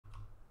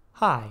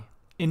Hi,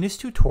 in this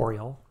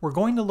tutorial, we're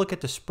going to look at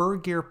the spur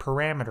gear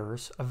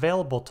parameters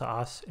available to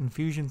us in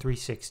Fusion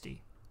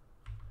 360.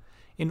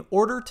 In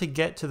order to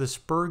get to the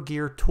spur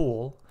gear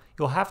tool,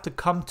 you'll have to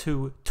come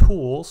to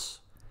Tools,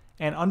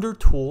 and under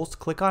Tools,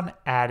 click on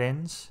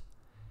Add-ins,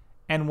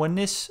 and when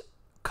this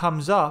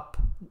comes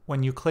up,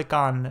 when you click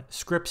on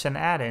Scripts and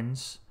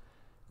Add-ins,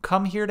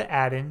 come here to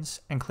Add-ins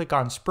and click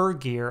on Spur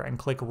Gear and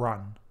click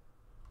Run.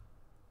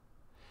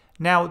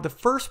 Now, the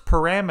first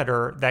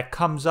parameter that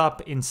comes up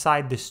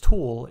inside this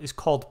tool is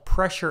called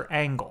pressure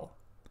angle.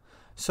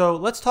 So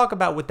let's talk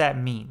about what that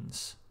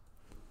means.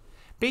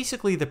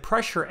 Basically, the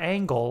pressure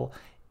angle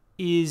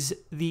is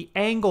the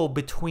angle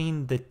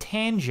between the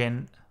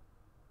tangent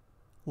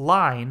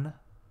line,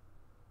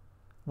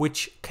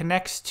 which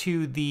connects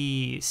to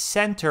the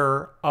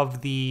center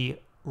of the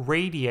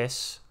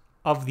radius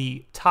of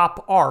the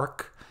top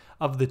arc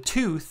of the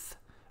tooth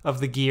of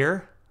the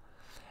gear,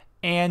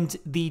 and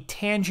the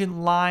tangent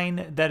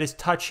line that is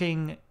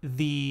touching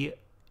the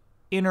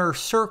inner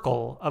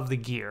circle of the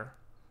gear.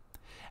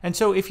 And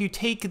so if you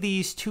take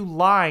these two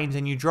lines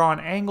and you draw an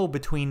angle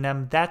between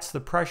them, that's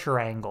the pressure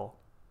angle.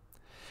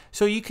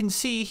 So you can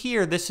see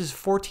here, this is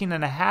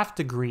 14.5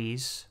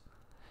 degrees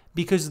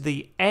because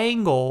the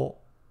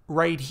angle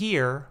right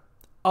here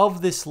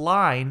of this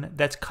line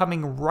that's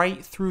coming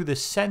right through the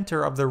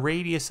center of the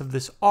radius of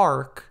this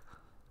arc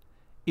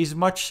is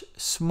much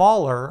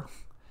smaller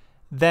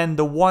than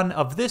the one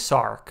of this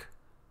arc,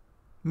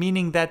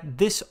 meaning that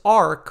this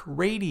arc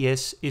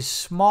radius is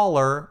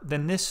smaller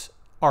than this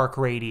arc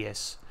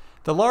radius.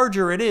 The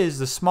larger it is,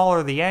 the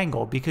smaller the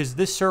angle, because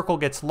this circle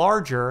gets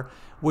larger,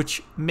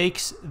 which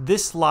makes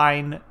this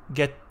line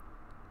get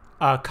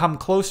come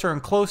closer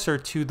and closer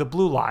to the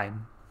blue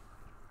line.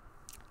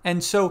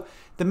 And so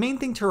the main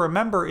thing to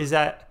remember is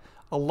that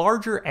a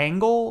larger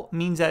angle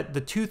means that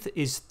the tooth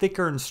is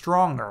thicker and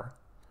stronger,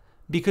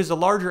 because a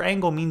larger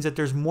angle means that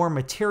there's more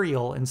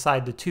material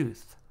inside the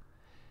tooth.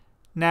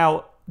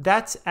 Now,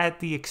 that's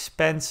at the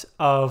expense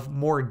of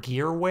more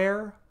gear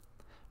wear,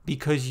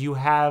 because you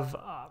have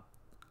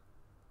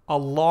a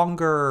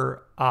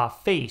longer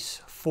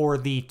face for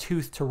the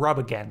tooth to rub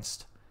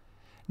against.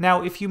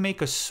 Now, if you make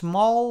a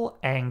small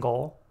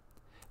angle,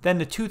 then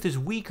the tooth is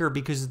weaker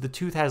because the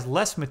tooth has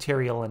less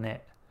material in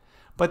it.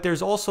 But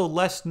there's also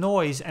less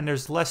noise and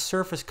there's less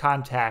surface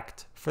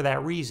contact for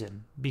that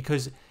reason,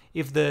 because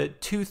if the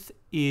tooth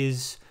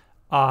is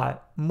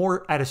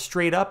more at a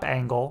straight up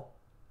angle,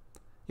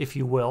 if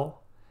you will,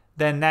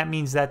 then that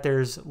means that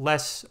there's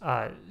less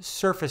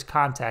surface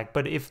contact.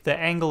 But if the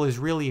angle is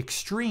really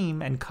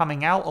extreme and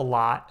coming out a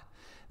lot,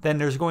 then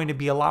there's going to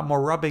be a lot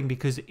more rubbing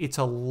because it's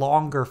a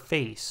longer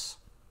face.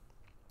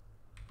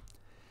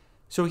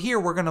 So here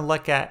we're going to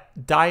look at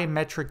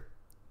diametral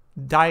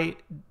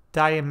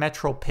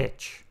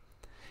pitch.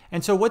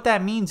 And so what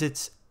that means,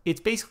 it's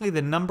basically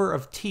the number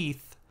of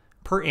teeth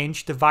per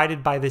inch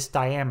divided by this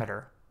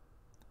diameter.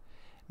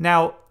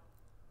 Now,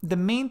 the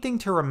main thing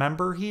to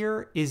remember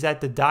here is that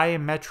the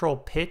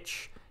diametral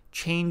pitch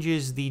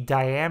changes the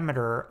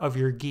diameter of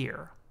your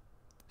gear.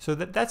 So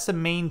that's the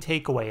main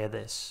takeaway of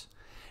this.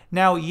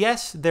 Now,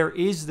 yes, there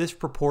is this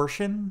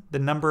proportion, the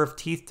number of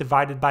teeth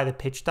divided by the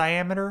pitch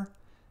diameter,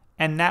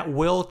 and that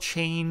will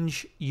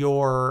change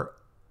your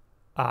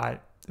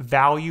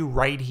value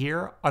right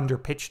here under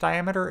pitch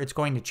diameter. It's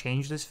going to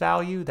change this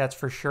value, that's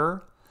for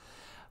sure.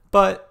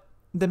 But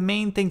the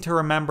main thing to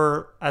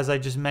remember, as I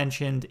just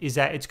mentioned, is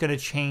that it's going to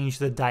change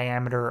the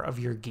diameter of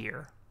your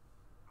gear.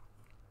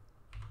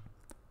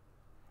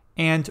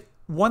 And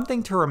one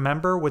thing to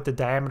remember with the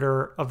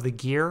diameter of the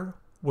gear,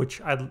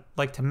 which I'd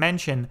like to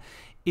mention,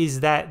 is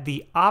that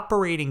the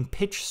operating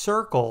pitch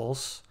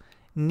circles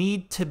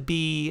need to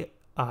be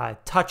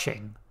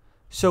touching.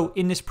 So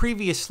in this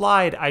previous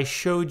slide, I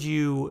showed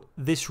you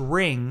this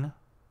ring,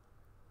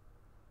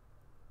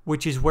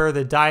 which is where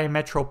the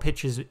diametral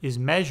pitch is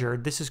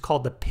measured. This is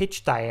called the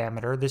pitch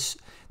diameter. This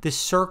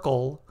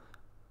circle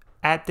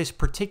at this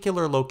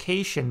particular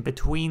location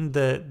between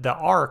the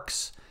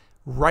arcs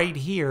right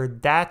here,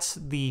 that's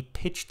the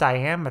pitch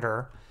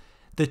diameter.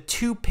 The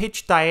two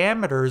pitch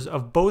diameters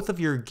of both of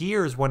your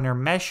gears, when they're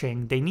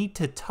meshing, they need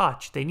to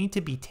touch. They need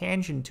to be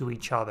tangent to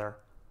each other.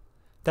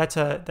 That's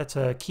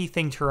a key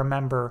thing to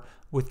remember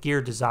with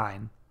gear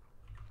design.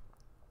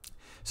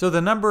 So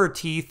the number of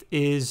teeth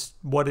is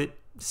what it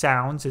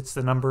sounds, it's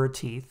the number of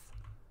teeth.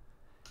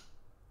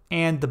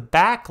 And the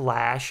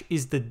backlash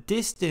is the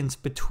distance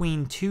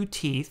between two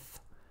teeth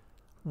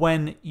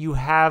when you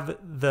have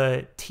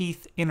the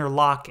teeth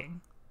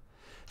interlocking.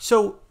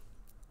 So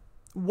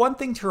one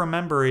thing to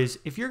remember is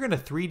if you're going to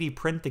 3D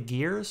print the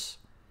gears,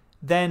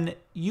 then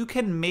you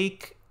can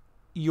make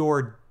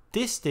your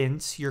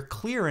distance, your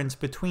clearance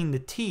between the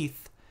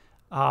teeth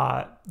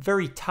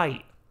very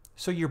tight.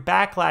 So your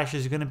backlash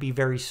is going to be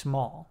very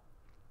small.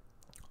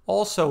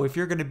 Also, if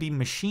you're going to be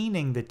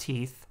machining the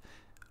teeth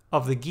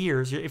of the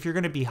gears, if you're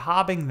going to be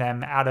hobbing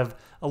them out of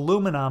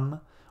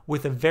aluminum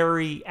with a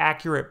very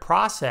accurate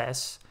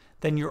process,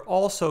 then you're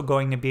also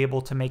going to be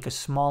able to make a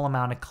small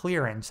amount of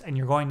clearance and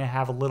you're going to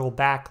have a little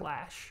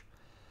backlash.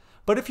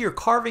 But if you're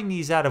carving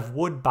these out of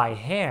wood by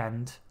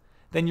hand,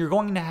 then you're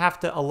going to have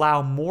to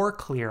allow more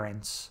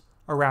clearance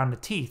around the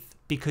teeth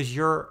because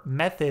your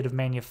method of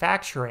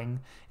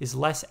manufacturing is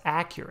less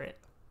accurate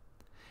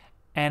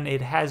and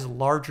it has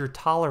larger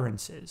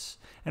tolerances.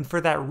 And for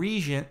that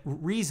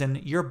reason,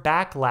 your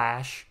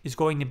backlash is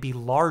going to be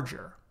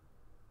larger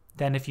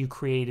than if you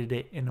created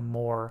it in a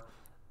more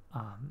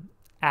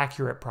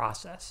accurate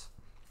process.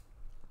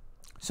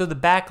 So the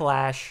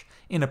backlash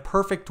in a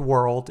perfect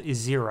world is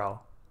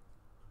 0.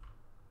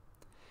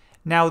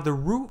 Now the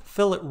root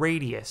fillet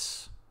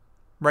radius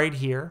right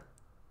here,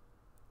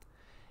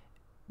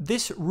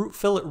 this root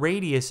fillet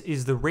radius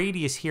is the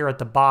radius here at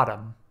the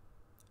bottom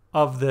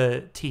of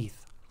the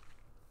teeth.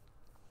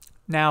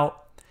 Now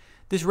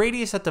this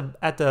radius at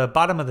the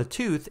bottom of the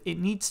tooth, it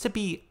needs to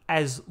be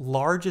as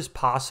large as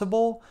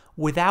possible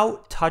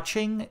without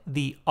touching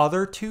the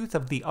other tooth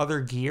of the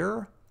other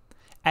gear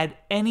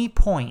at any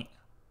point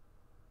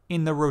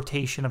in the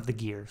rotation of the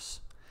gears.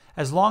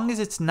 As long as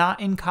it's not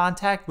in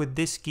contact with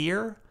this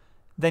gear,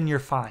 then you're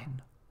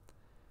fine.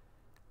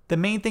 The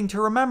main thing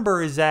to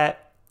remember is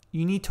that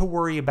you need to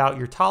worry about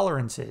your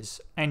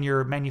tolerances and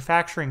your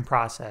manufacturing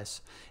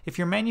process. If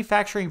your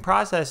manufacturing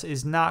process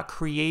is not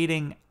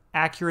creating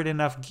accurate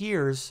enough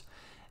gears,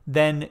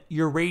 then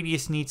your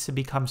radius needs to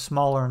become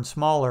smaller and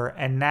smaller,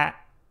 and that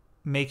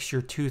makes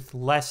your tooth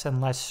less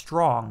and less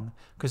strong,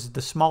 because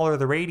the smaller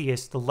the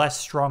radius, the less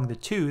strong the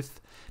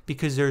tooth,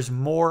 because there's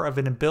more of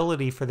an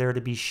ability for there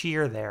to be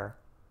shear there,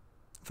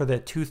 for the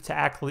tooth to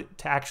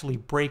actually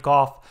break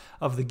off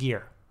of the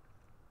gear.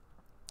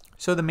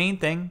 So the main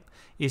thing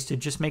is to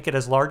just make it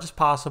as large as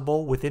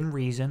possible within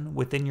reason,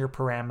 within your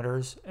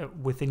parameters,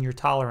 within your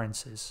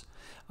tolerances,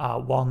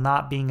 while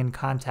not being in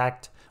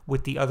contact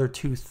with the other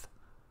tooth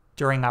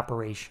during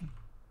operation.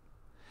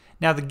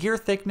 Now the gear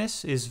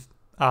thickness is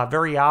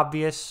very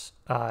obvious,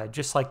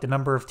 just like the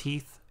number of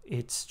teeth.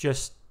 It's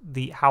just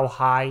how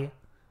high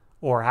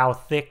or how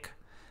thick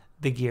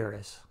the gear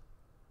is.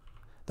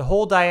 The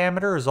hole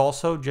diameter is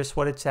also just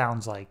what it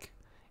sounds like.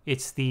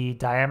 It's the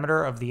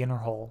diameter of the inner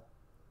hole.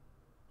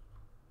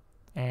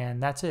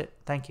 And that's it.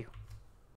 Thank you.